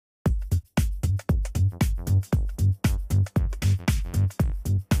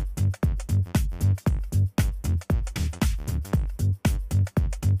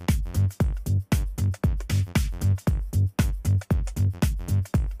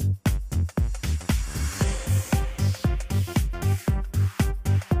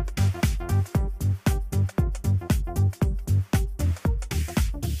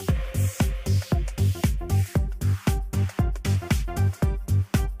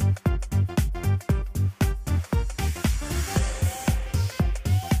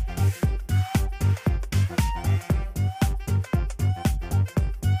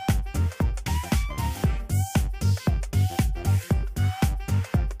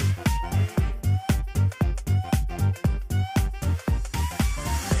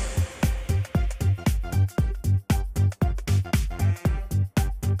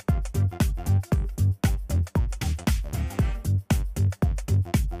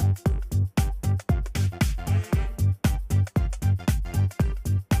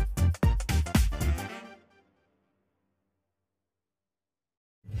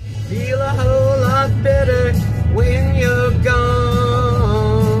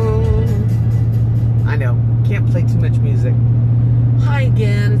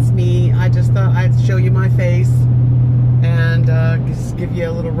my face and just give you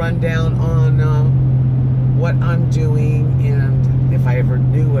a little rundown on what I'm doing and if I ever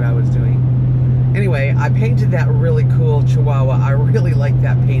knew what I was doing. Anyway, I painted that really cool Chihuahua. I really like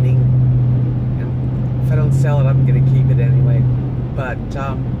that painting. And if I don't sell it, I'm going to keep it anyway. But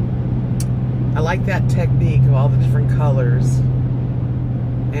I like that technique of all the different colors.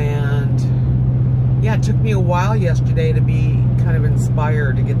 And yeah, it took me a while yesterday to be kind of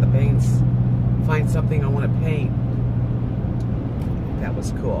inspired to get the paints, find something I want to paint. That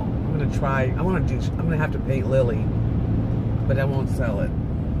was cool. I'm going to try, I'm going to have to paint Lily, but I won't sell it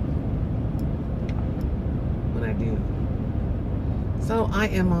when I do. So I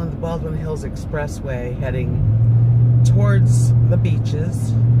am on the Baldwin Hills Expressway heading towards the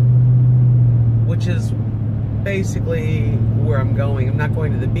beaches, which is basically where I'm going. I'm not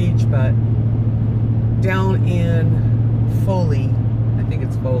going to the beach, but down in Foley, I think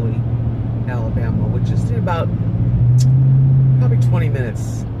it's Foley, Alabama, which is about probably 20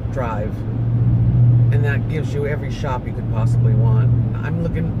 minutes drive, and that gives you every shop you could possibly want. I'm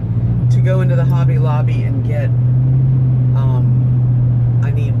looking to go into the Hobby Lobby and get I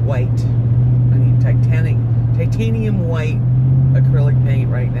need white, I need titanium white acrylic paint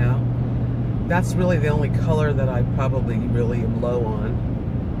right now. That's really the only color that I probably really am low on.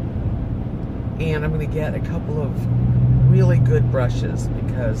 And I'm going to get a couple of really good brushes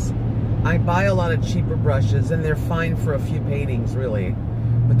because I buy a lot of cheaper brushes and they're fine for a few paintings really,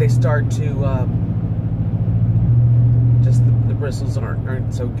 but they start to just the bristles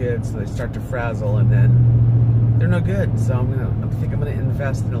aren't so good, so they start to frazzle and then they're no good. So I think I'm gonna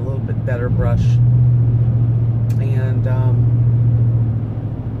invest in a little bit better brush. And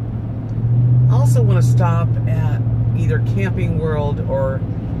I also want to stop at either Camping World or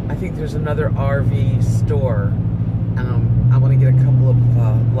I think there's another RV store. I want to get a couple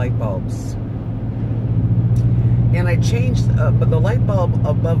of light bulbs. And I changed, but the light bulb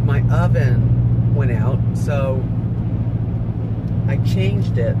above my oven went out, so I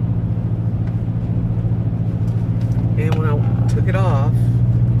changed it. And when I took it off,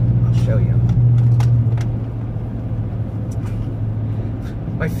 I'll show you.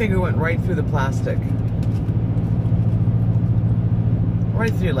 My finger went right through the plastic.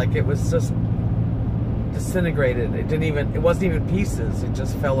 Right through, like it was just disintegrated. It wasn't even pieces. It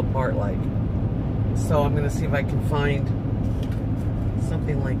just fell apart like. So I'm gonna see if I can find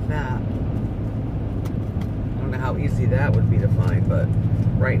something like that. I don't know how easy that would be to find, but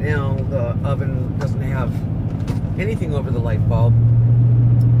right now the oven doesn't have anything over the light bulb.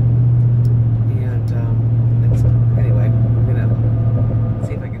 And anyway, I'm gonna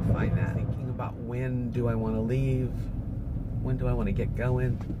see if I can find that. Thinking about when do I want to leave? When do I want to get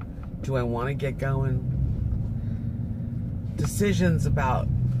going? Do I want to get going? Decisions about,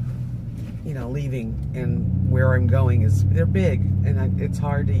 you know, leaving and where I'm going they're big, and it's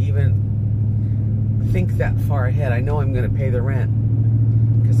hard to even think that far ahead. I know I'm going to pay the rent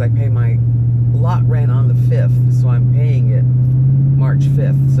because I pay my lot rent on the 5th, so I'm paying it March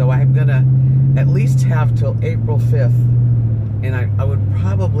 5th. So I'm going to at least have till April 5th, and I would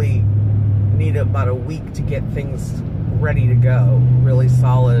probably need about a week to get things ready to go. Really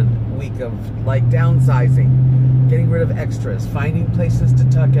solid week of like downsizing, getting rid of extras, finding places to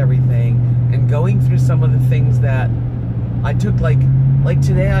tuck everything, and going through some of the things that I took, like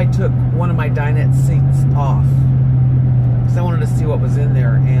today I took one of my dinette seats off because I wanted to see what was in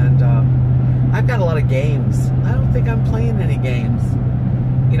there. And I've got a lot of games. I don't think I'm playing any games,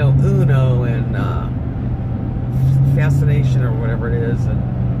 you know, Uno and Fascination or whatever it is,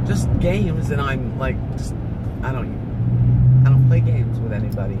 and just games. And I'm like, I don't play games with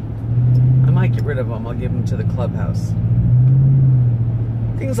anybody. I might get rid of them. I'll give them to the clubhouse.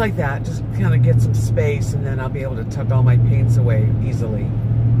 Things like that. Just kind of get some space, and then I'll be able to tuck all my paints away easily.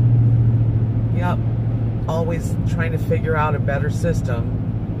 Yep. Always trying to figure out a better system.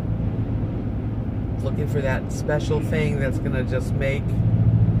 Looking for that special thing that's going to just make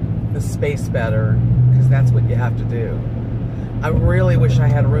the space better, because that's what you have to do. I really wish I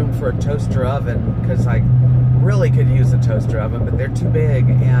had room for a toaster oven, because I really could use a toaster oven, but they're too big.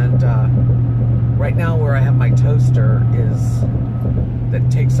 And right now where I have my toaster that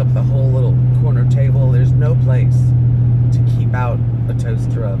takes up the whole little corner table. There's no place to keep out a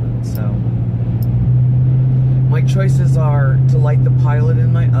toaster oven. So my choices are to light the pilot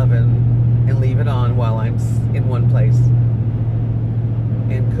in my oven and leave it on while I'm in one place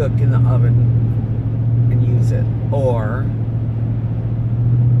and cook in the oven and use it, or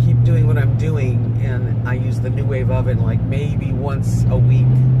keep doing what I'm doing and I use the New Wave oven like maybe once a week,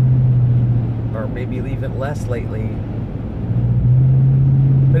 or maybe leave it less lately,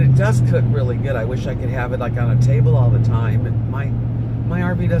 But it does cook really good. I wish I could have it like on a table all the time. And my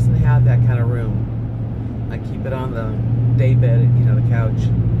RV doesn't have that kind of room. I keep it on the day bed, you know, the couch.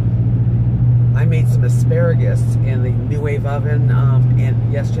 I made some asparagus in the New Wave oven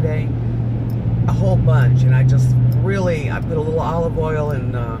yesterday. A whole bunch. And I just really, I put a little olive oil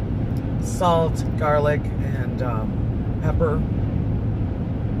and salt, garlic, and pepper.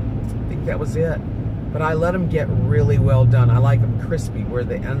 I think that was it. But I let them get really well done. I like them crispy where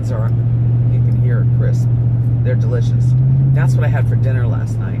the ends are. You can hear it crisp. They're delicious. That's what I had for dinner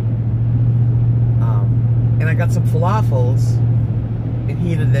last night. And I got some falafels and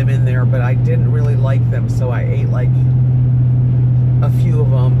heated them in there, but I didn't really like them, so I ate like a few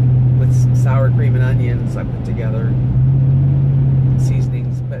of them with some sour cream and onions I put together,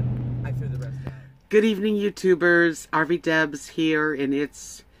 seasonings, but I threw the rest out. Good evening, YouTubers. RV Debs here, and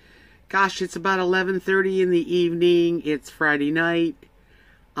it's, gosh, it's about 11:30 in the evening. It's Friday night.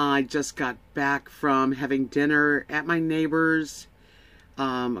 I just got back from having dinner at my neighbor's.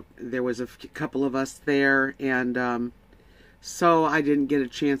 There was a couple of us there, and so I didn't get a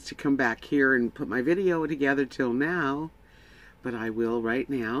chance to come back here and put my video together till now, but I will right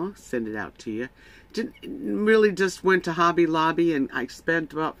now send it out to you. Really just went to Hobby Lobby, and I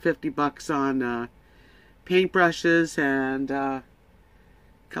spent about 50 bucks on paintbrushes and a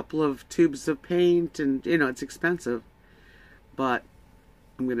couple of tubes of paint, and you know, it's expensive, but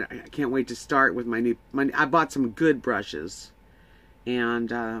I can't wait to start with my I bought some good brushes,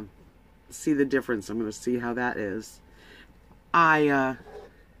 and see the difference. I'm going to see how that is. I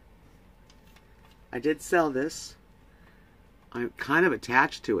did sell this. I'm kind of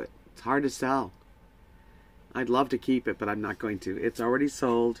attached to it. It's hard to sell. I'd love to keep it, but I'm not going to. It's already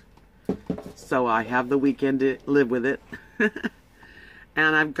sold, so I have the weekend to live with it.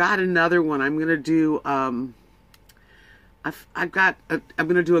 And I've got another one. I'm going to do I'm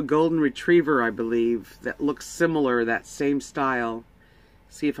going to do a golden retriever, I believe, that looks similar, that same style.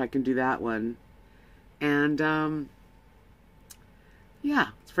 See if I can do that one. And yeah,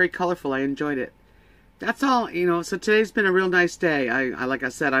 it's very colorful. I enjoyed it. That's all, you know. So today's been a real nice day. I like I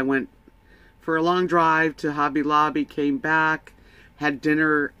said, I went for a long drive to Hobby Lobby, came back, had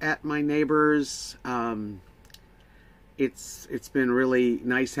dinner at my neighbor's. It's been really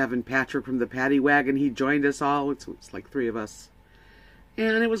nice having Patrick from the Paddy Wagon. He joined us all. It's like 3 of us.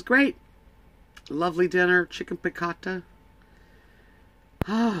 And it was great. Lovely dinner. Chicken piccata.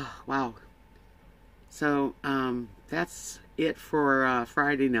 Oh, wow. So, that's it for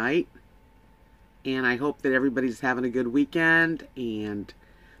Friday night. And I hope that everybody's having a good weekend. And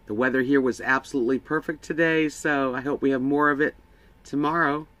the weather here was absolutely perfect today. So I hope we have more of it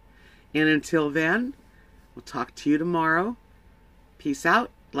tomorrow. And until then, we'll talk to you tomorrow. Peace out.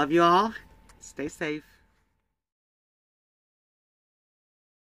 Love you all. Stay safe.